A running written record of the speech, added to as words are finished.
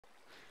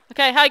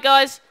Okay, hi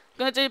guys. I'm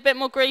gonna do a bit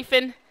more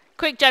griefing.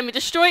 Quick, Jamie,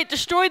 destroy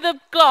the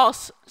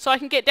glass so I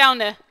can get down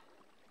there.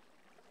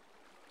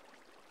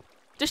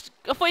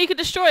 I thought you could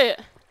destroy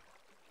it.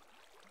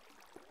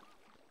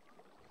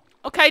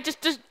 Okay,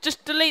 just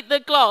delete the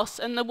glass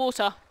and the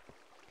water.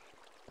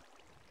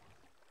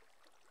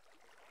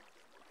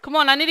 Come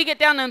on, I need to get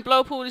down there and blow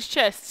up all his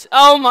chests.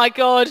 Oh my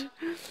god.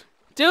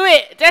 Do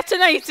it!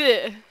 Detonate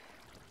it!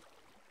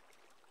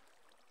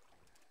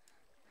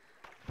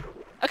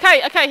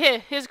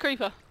 Okay, here's a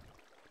creeper.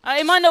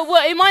 It might not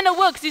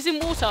work, because he's in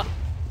water.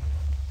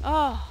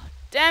 Oh,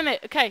 damn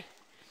it, okay.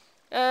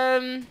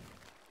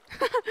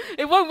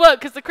 It won't work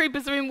because the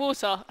creepers are in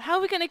water. How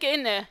are we going to get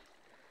in there?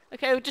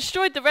 Okay, we've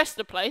destroyed the rest of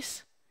the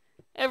place.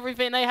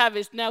 Everything they have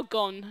is now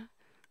gone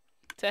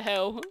to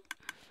hell.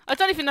 I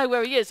don't even know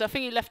where he is. I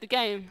think he left the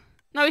game.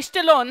 No, he's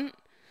still on.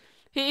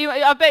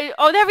 I bet.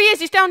 Oh, there he is.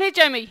 He's down here,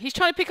 Jamie. He's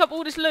trying to pick up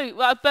all this loot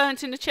that I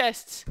burnt in the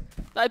chests.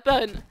 That I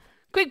burnt.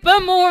 Quick,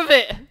 burn more of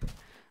it.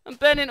 I'm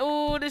burning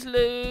all this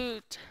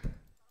loot.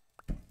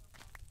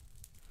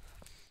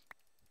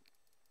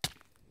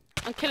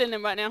 I'm killing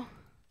him right now.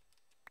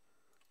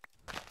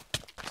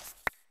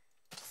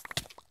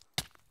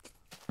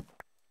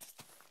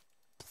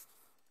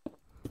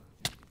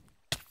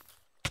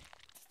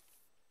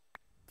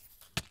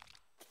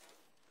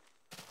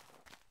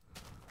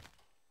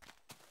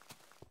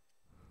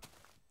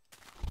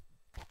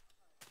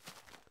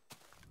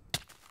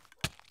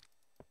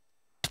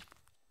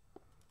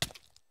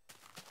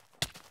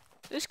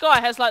 This guy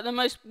has like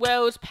the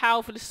world's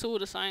powerfulest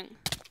sword or something.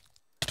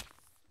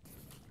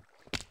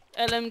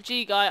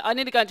 LMG guy. I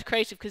need to go into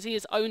creative because he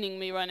is owning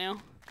me right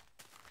now.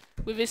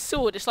 With his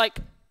sword, it's like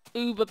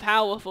uber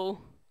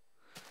powerful.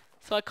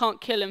 So I can't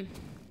kill him.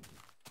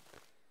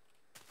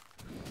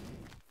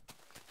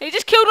 He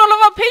just killed all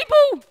of our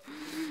people!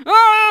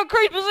 Oh,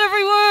 creepers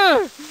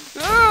everywhere!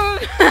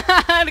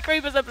 Oh. The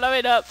creepers are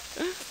blowing up.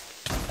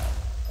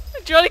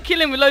 I'm trying to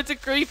kill him with loads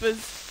of creepers.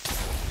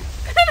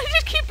 They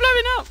just keep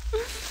blowing up.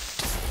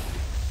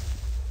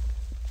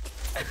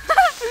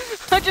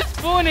 I just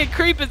spawning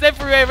creepers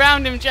everywhere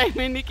around him,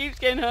 Jamie, and he keeps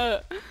getting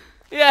hurt.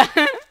 Yeah.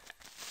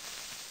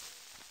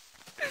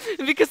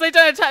 Because they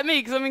don't attack me,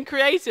 because I'm in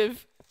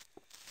creative.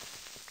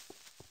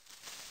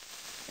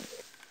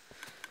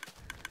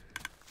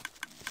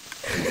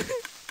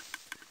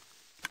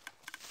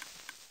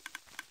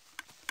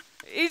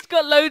 He's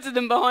got loads of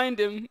them behind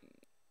him.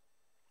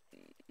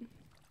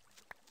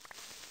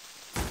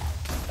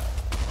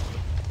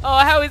 Oh,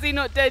 how is he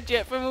not dead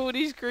yet from all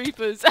these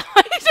creepers?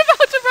 He's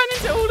about to run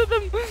into all of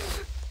them.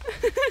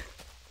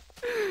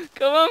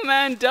 Come on,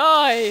 man,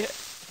 die.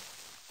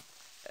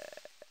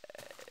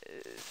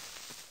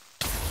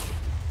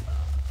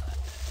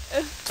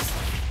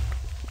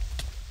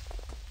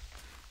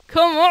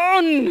 Come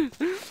on.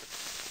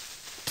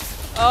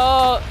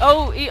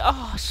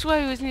 I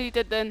swear he was nearly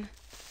dead then.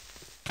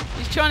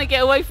 He's trying to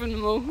get away from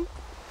them all.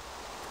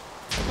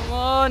 Come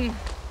on.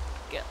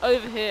 Get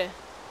over here.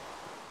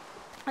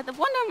 I wonder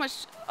how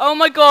much... Oh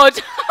my god!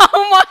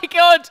 Oh my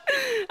god!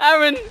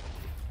 Aaron!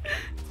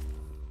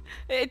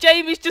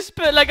 Jamie's just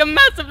put like a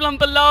massive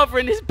lump of lava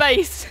in his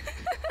base.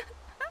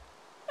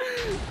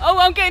 Oh,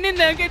 I'm getting in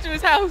there. I'm getting to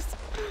his house.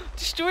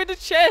 Destroy the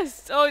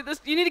chest. Oh,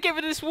 you need to get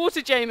rid of this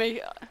water,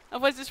 Jamie.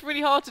 Otherwise it's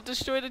really hard to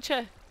destroy the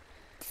chest.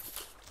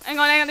 Hang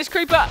on, this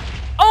creeper.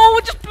 Oh,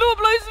 I just blew up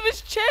loads of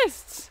his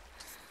chests.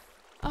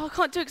 Oh, I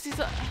can't do it because he's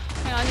like...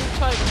 Hang on, I need to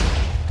try...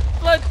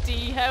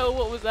 Bloody hell,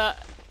 what was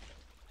that?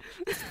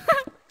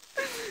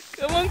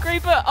 Come on,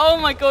 creeper. Oh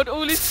my god,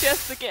 all his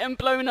chests are getting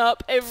blown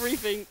up.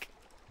 Everything.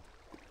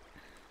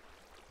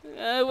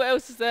 What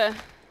else is there?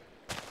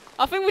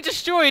 I think we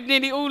destroyed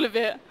nearly all of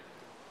it.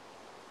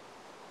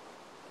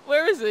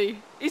 Where is he?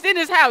 He's in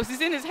his house.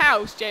 He's in his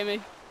house, Jamie.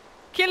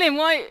 Kill him.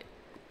 Why?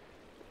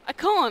 I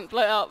can't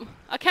blow it up.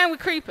 I can with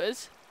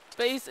creepers,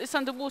 but it's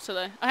underwater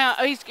though.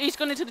 He's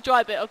gone into the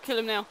dry bit. I'll kill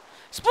him now.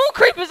 Spawn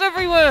creepers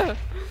everywhere!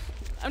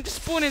 I'm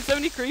just spawning so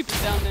many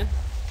creepers down there.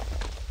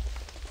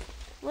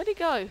 Where'd he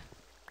go?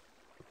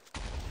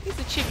 He's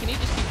a chicken, he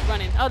just keeps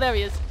running. Oh, there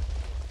he is.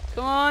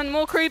 Come on,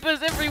 more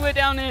creepers everywhere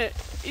down here.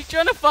 He's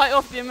trying to fight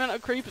off the amount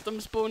of creepers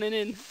I'm spawning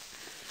in.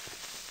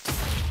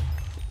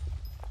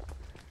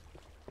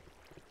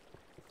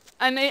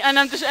 And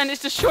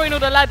it's destroying all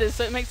the ladders,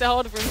 so it makes it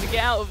harder for him to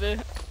get out of it.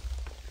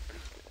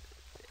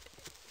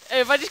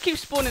 If I just keep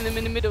spawning them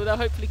in the middle, they'll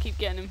hopefully keep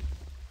getting him.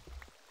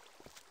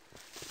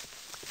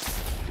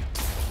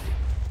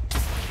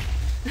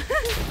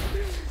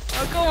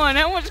 Oh, go on,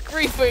 how much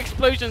creeper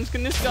explosions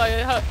can this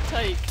guy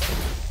take?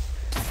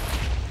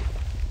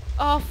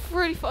 Oh, I've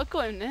really thought I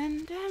got him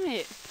then. Damn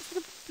it.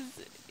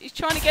 He's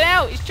trying to get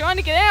out. He's trying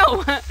to get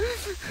out.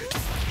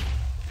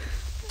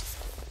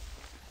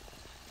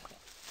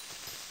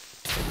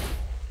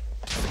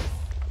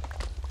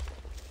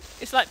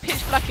 It's like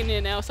pitch black in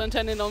here now, so I'm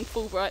turning on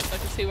full bright so I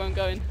can see where I'm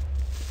going.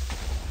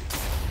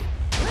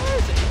 Where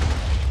is he?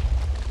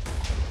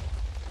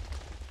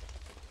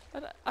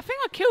 I think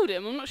I killed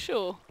him, I'm not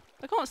sure.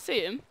 I can't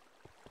see him.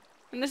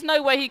 And there's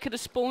no way he could have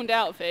spawned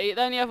out of here.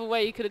 The only other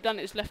way he could have done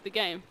it is left the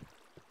game.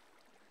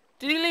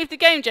 Did he leave the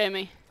game,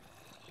 Jamie?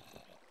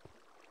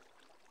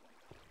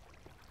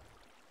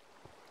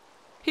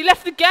 He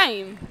left the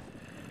game.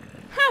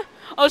 Huh.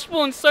 I've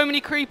spawned so many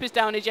creepers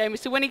down here, Jamie,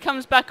 so when he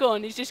comes back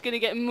on, he's just going to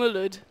get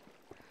mullered.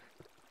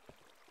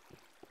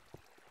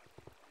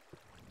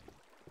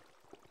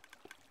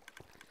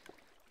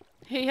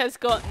 He has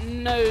got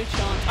no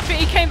chance. I think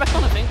he came back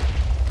on, I think.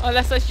 Oh,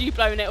 unless that's you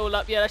blowing it all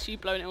up. Yeah, that's you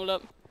blowing it all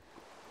up.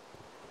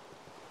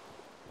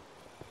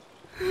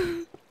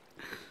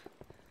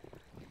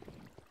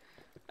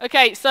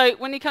 Okay, so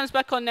when he comes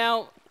back on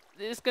now,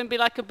 there's going to be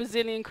like a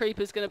bazillion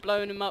creepers going to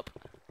blow him up.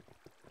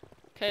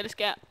 Okay, let's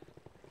get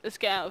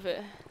out of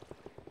it.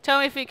 Tell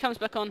me if he comes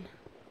back on.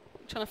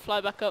 I'm trying to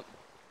fly back up.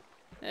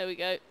 There we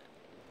go.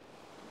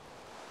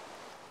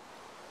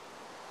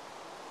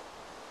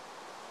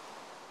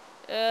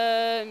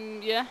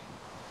 Yeah.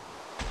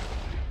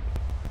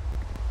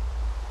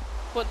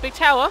 What, big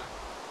tower?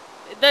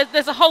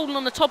 There's a hole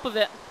on the top of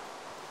it.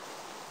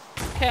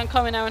 Okay, I'm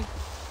coming, Aaron.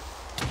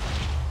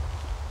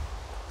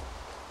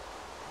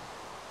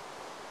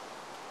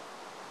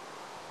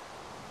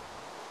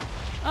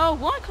 Oh,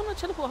 why can't I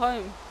teleport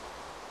home?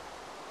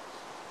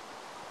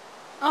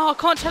 Oh, I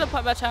can't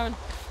teleport back to Aaron.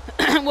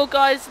 Well,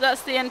 guys,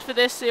 that's the end for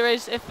this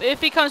series.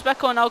 If he comes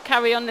back on, I'll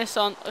carry this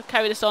on.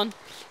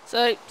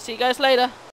 So, see you guys later.